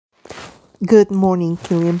Good morning,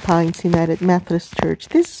 Killian Pines United Methodist Church.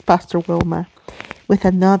 This is Pastor Wilma with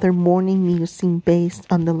another morning musing based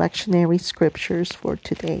on the lectionary scriptures for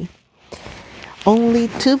today. Only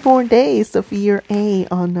 2 more days of year A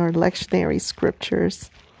on our lectionary scriptures.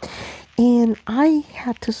 And I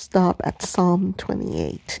had to stop at Psalm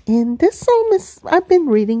 28. And this psalm I've been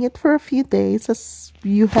reading it for a few days, as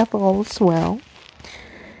you have all as well.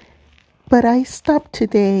 But I stopped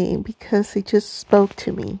today because it just spoke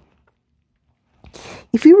to me.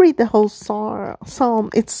 If you read the whole psalm,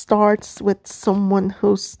 it starts with someone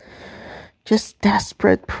who's just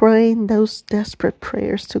desperate, praying those desperate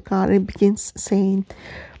prayers to God. It begins saying,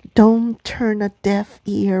 "Don't turn a deaf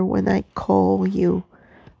ear when I call you,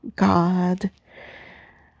 God."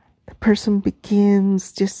 The person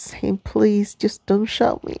begins just saying, "Please, just don't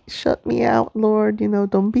shut me out, Lord.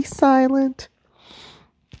 Don't be silent."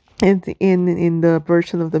 And in the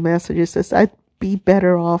version of the message, it says, "I'd be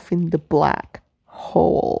better off in the black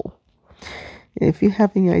hole." If you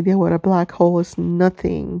have any idea what a black hole is,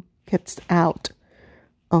 nothing gets out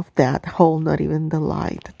of that hole, not even the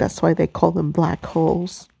light. That's why they call them black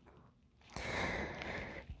holes.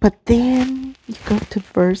 But then you go to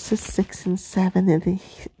verses 6 and 7, and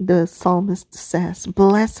the psalmist says,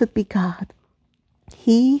 "Blessed be God.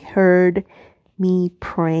 He heard me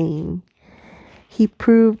praying. He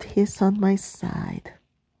proved He's on my side.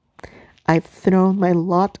 I've thrown my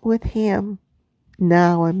lot with Him.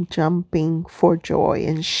 Now I'm jumping for joy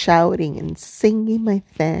and shouting and singing my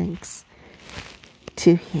thanks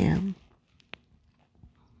to Him."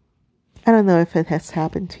 I don't know if it has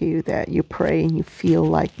happened to you that you pray and you feel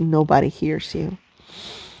like nobody hears you.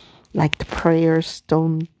 Like the prayers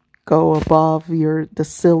don't go above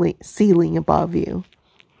the ceiling above you.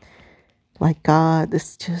 Like God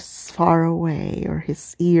is just far away, or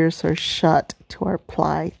His ears are shut to our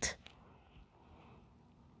plight.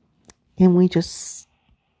 And we just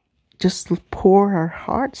pour our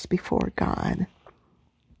hearts before God.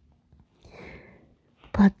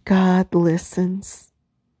 But God listens.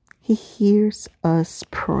 He hears us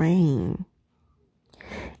praying.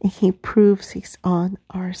 And He proves He's on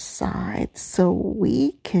our side. So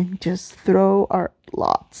we can just throw our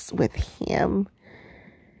lots with Him.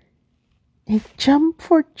 And jump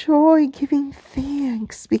for joy, giving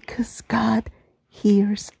thanks, because God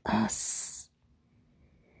hears us.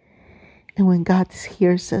 And when God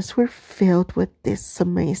hears us, we're filled with this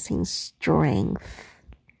amazing strength.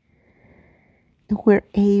 And we're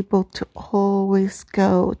able to always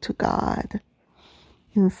go to God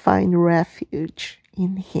and find refuge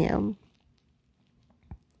in Him.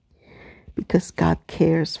 Because God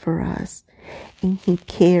cares for us. And He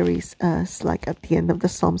carries us, like at the end of the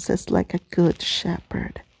psalm says, like a good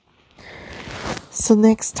shepherd. So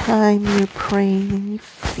next time you're praying and you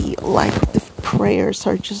feel like the prayers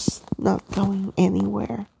are just not going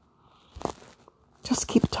anywhere, just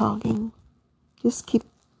keep talking. Just keep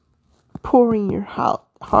pouring your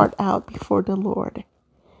heart out before the Lord.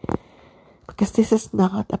 Because this is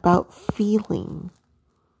not about feeling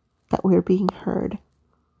that we're being heard.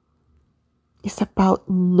 It's about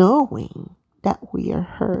knowing that we are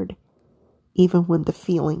heard, even when the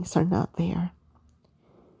feelings are not there.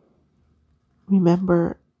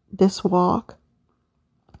 Remember, this walk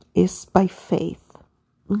is by faith,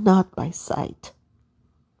 not by sight.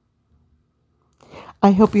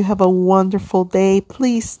 I hope you have a wonderful day.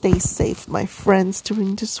 Please stay safe, my friends,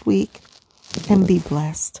 during this week, and be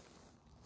blessed.